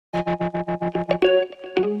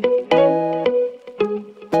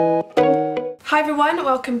everyone,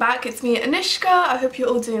 welcome back. It's me, Anushka. I hope you're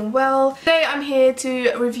all doing well. Today I'm here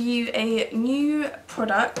to review a new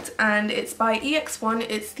product and it's by EX1.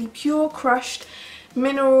 It's the Pure Crushed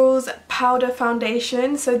Minerals Powder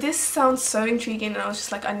Foundation. So this sounds so intriguing and I was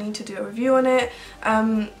just like, I need to do a review on it.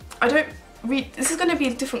 This is going to be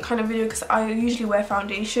a different kind of video because I usually wear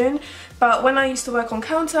foundation, but when I used to work on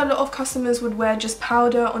counter, a lot of customers would wear just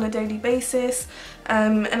powder on a daily basis,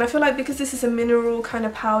 and I feel like because this is a mineral kind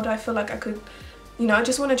of powder, I feel like I could, you know, I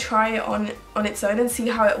just want to try it on its own and see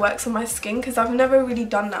how it works on my skin, because I've never really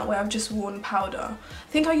done that where I've just worn powder.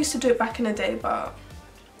 I think I used to do it back in the day, but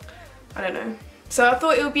I don't know. So I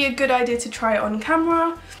thought it would be a good idea to try it on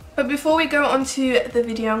camera. But before we go on to the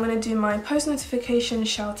video, I'm going to do my post notification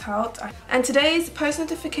shout out. And today's post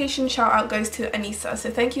notification shout out goes to Anissa. So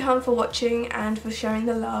thank you, hun, for watching and for sharing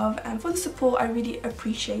the love and for the support. I really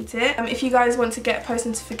appreciate it. If you guys want to get a post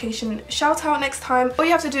notification shout out next time, all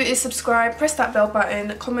you have to do is subscribe, press that bell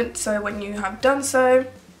button, comment so when you have done so.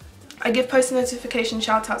 I give post notification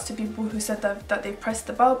shout outs to people who said that they've pressed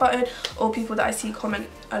the bell button, or people that I see comment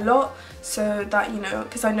a lot, so that, you know,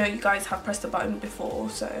 because I know you guys have pressed the button before,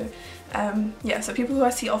 so yeah, so people who I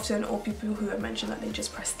see often or people who have mentioned that they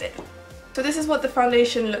just pressed it. So this is what the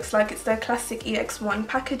foundation looks like. It's their classic EX1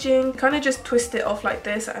 packaging. Kind of just twist it off like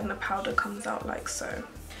this and the powder comes out like so.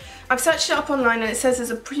 I've searched it up online and it says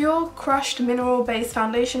it's a pure crushed mineral based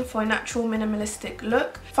foundation for a natural minimalistic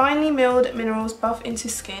look. Finely milled minerals buff into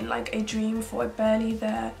skin like a dream for a barely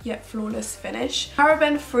there yet flawless finish.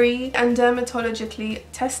 Paraben free and dermatologically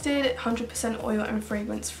tested, 100% oil and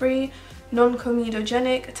fragrance free,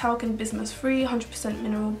 non-comedogenic, talc and bismuth free, 100%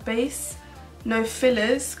 mineral base. No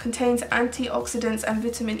fillers, contains antioxidants and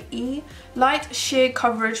vitamin E, light sheer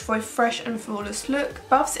coverage for a fresh and flawless look,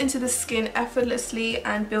 buffs into the skin effortlessly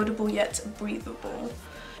and buildable yet breathable.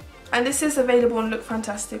 And this is available on Look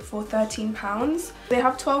Fantastic for £13. They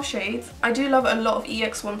have 12 shades. I do love a lot of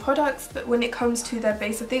EX1 products, but when it comes to their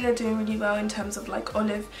base, I think they're doing really well in terms of like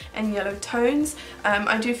olive and yellow tones.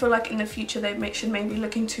 I do feel like in the future they should maybe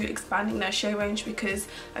look into expanding their shade range, because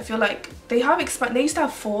I feel like they used to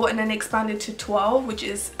have 4 and then they expanded to 12, which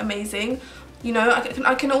is amazing. You know,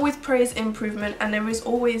 I can always praise improvement and there is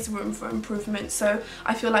always room for improvement, so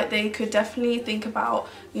I feel like they could definitely think about,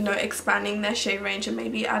 you know, expanding their shade range and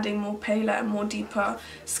maybe adding more paler and more deeper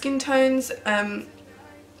skin tones on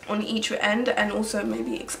each end, and also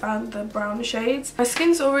maybe expand the brown shades. My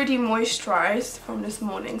skin's already moisturized from this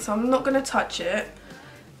morning, so I'm not going to touch it.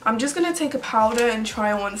 I'm just going to take a powder and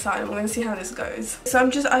try on one side and we're going to see how this goes. So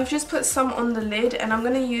I've just put some on the lid and I'm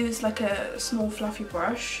going to use like a small fluffy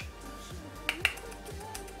brush.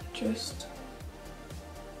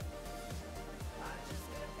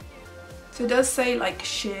 So it does say like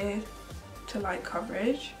sheer to light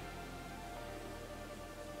coverage.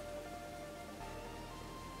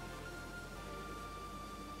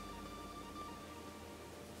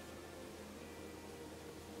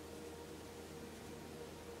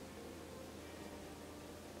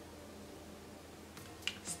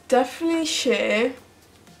 It's definitely sheer. It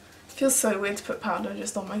feels so weird to put powder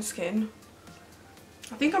just on my skin.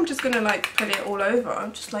 I think I'm just gonna like put it all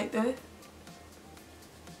over, just like this.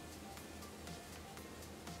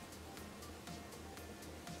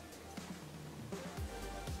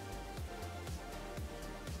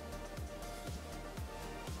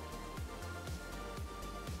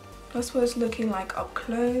 That's what it's looking like up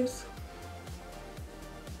close.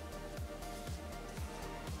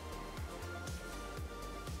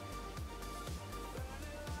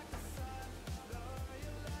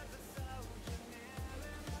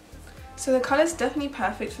 So the colour's definitely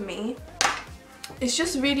perfect for me. It's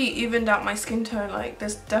just really evened out my skin tone. Like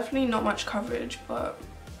there's definitely not much coverage, but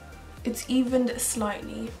it's evened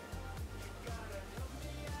slightly.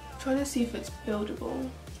 I'm trying to see if it's buildable.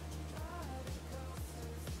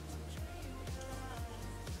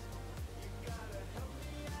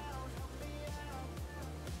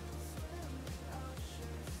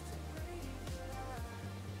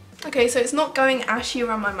 Okay, so it's not going ashy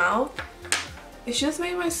around my mouth. It's just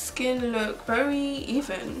made my skin look very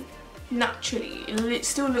even, naturally. It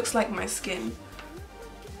still looks like my skin.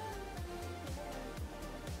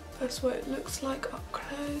 That's what it looks like up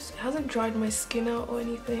close. It hasn't dried my skin out or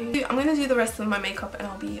anything. I'm going to do the rest of my makeup and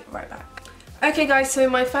I'll be right back. Okay guys, so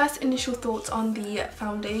my first initial thoughts on the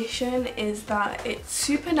foundation is that it's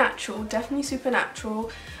super natural, definitely super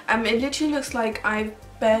natural. It literally looks like I've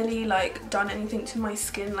barely like done anything to my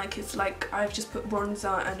skin. Like it's like I've just put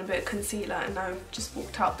bronzer and a bit of concealer and I've just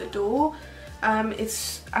walked out the door.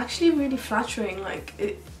 It's actually really flattering. Like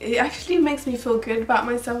it actually makes me feel good about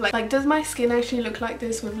myself. Like does my skin actually look like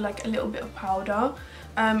this with like a little bit of powder?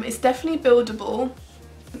 It's definitely buildable.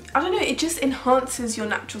 I don't know, it just enhances your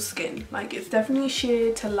natural skin. Like it's definitely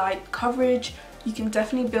sheer to light coverage. You can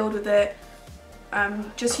definitely build with it.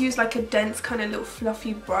 Just use like a dense kind of little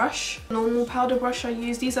fluffy brush. Normal powder brush I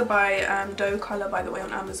use. These are by Doe Color, by the way,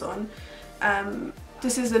 on Amazon.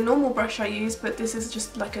 This is the normal brush I use, but this is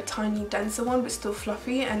just like a tiny denser one but still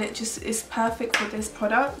fluffy, and it just is perfect for this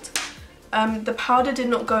product. The powder did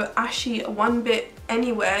not go ashy one bit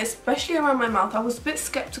anywhere, especially around my mouth. I was a bit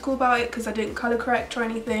skeptical about it because I didn't colour correct or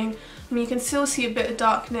anything. I mean, you can still see a bit of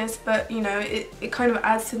darkness, but you know, it kind of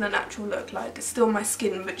adds to the natural look. Like it's still my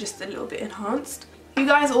skin but just a little bit enhanced. You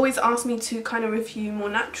guys always ask me to kind of review more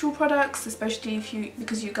natural products, especially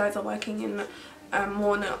because you guys are working in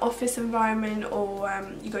more in an office environment, or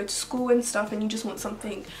you go to school and stuff and you just want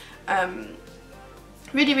something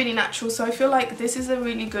really natural. So I feel like this is a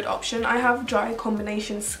really good option. I have dry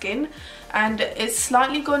combination skin and it's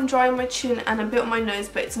slightly gone dry on my chin and a bit on my nose,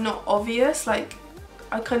 but it's not obvious. Like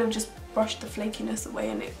I kind of just brushed the flakiness away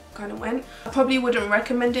and it kind of went. I probably wouldn't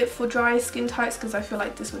recommend it for dry skin types because I feel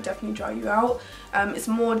like this would definitely dry you out. It's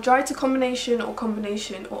more dry to combination or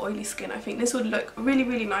oily skin. I think this would look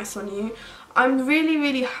really nice on you. I'm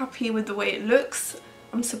really happy with the way it looks.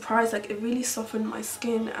 I'm surprised, like it really softened my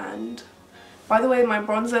skin, and by the way, my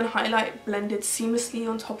bronzer and highlight blended seamlessly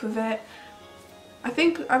on top of it. I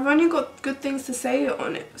think I've only got good things to say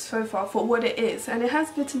on it so far for what it is, and it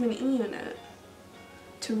has vitamin E in it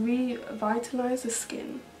to revitalize the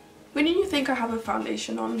skin. When you think I have a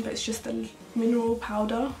foundation on but it's just a mineral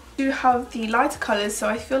powder, I do have the lighter colours, so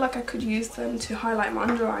I feel like I could use them to highlight my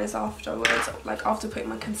under eyes afterwards, like after putting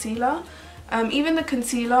my concealer. Even the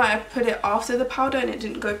concealer, I put it after the powder and it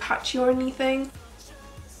didn't go patchy or anything.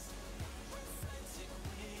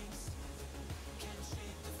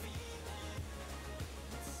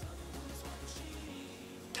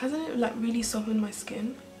 Hasn't it like really softened my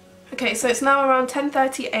skin? Okay, so it's now around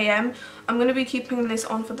 10:30 AM. I'm going to be keeping this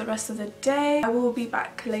on for the rest of the day. I will be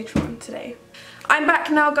back later on today. I'm back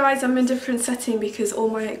now, guys. I'm in a different setting because all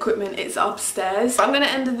my equipment is upstairs. I'm going to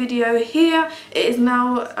end the video here. It is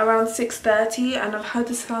now around 6:30 and I've had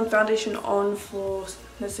this foundation on for,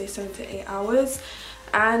 let's say, 7 to 8 hours.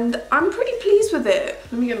 And I'm pretty pleased with it.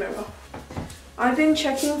 Let me get a mirror. I've been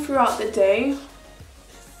checking throughout the day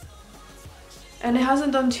and it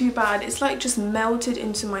hasn't done too bad. It's like just melted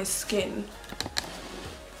into my skin.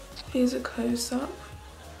 Here's a close-up.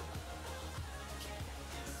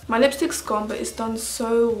 My lipstick's gone, but it's done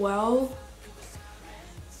so well.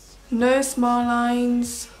 No smile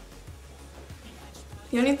lines.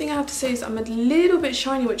 The only thing I have to say is I'm a little bit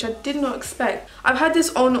shiny, which I did not expect. I've had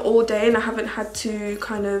this on all day and I haven't had to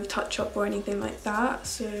kind of touch up or anything like that.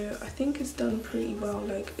 So I think it's done pretty well.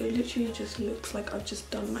 Like it literally just looks like I've just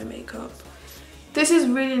done my makeup. This is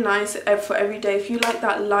really nice for every day. If you like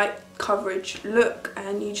that light coverage look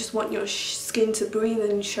and you just want your skin to breathe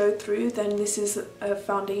and show through, then this is a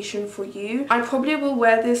foundation for you. I probably will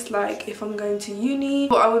wear this like if I'm going to uni,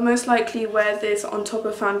 but I would most likely wear this on top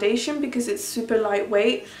of foundation because it's super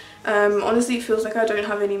lightweight. Honestly, it feels like I don't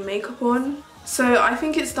have any makeup on. So I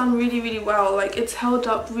think it's done really well. Like it's held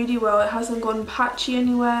up really well. It hasn't gone patchy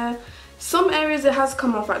anywhere. Some areas it has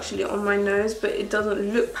come off actually on my nose, but it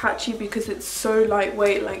doesn't look patchy because it's so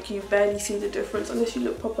lightweight, like you barely see the difference unless you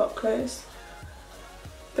look pop up close.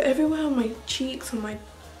 But everywhere on my cheeks, on my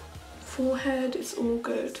forehead, it's all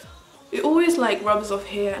good. It always like rubs off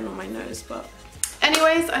here and on my nose, but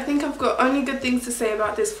anyways, I think I've got only good things to say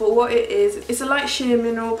about this for what it is. It's a light sheer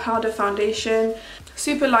mineral powder foundation,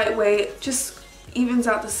 super lightweight, just evens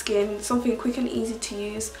out the skin, something quick and easy to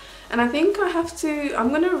use. And I think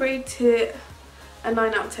I'm gonna rate it a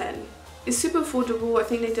 9 out of 10. It's super affordable. I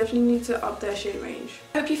think they definitely need to up their shade range.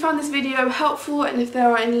 I hope you found this video helpful, and if there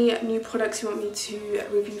are any new products you want me to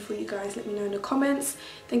review for you guys, let me know in the comments.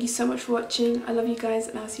 Thank you so much for watching. I love you guys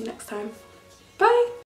and I'll see you next time. Bye!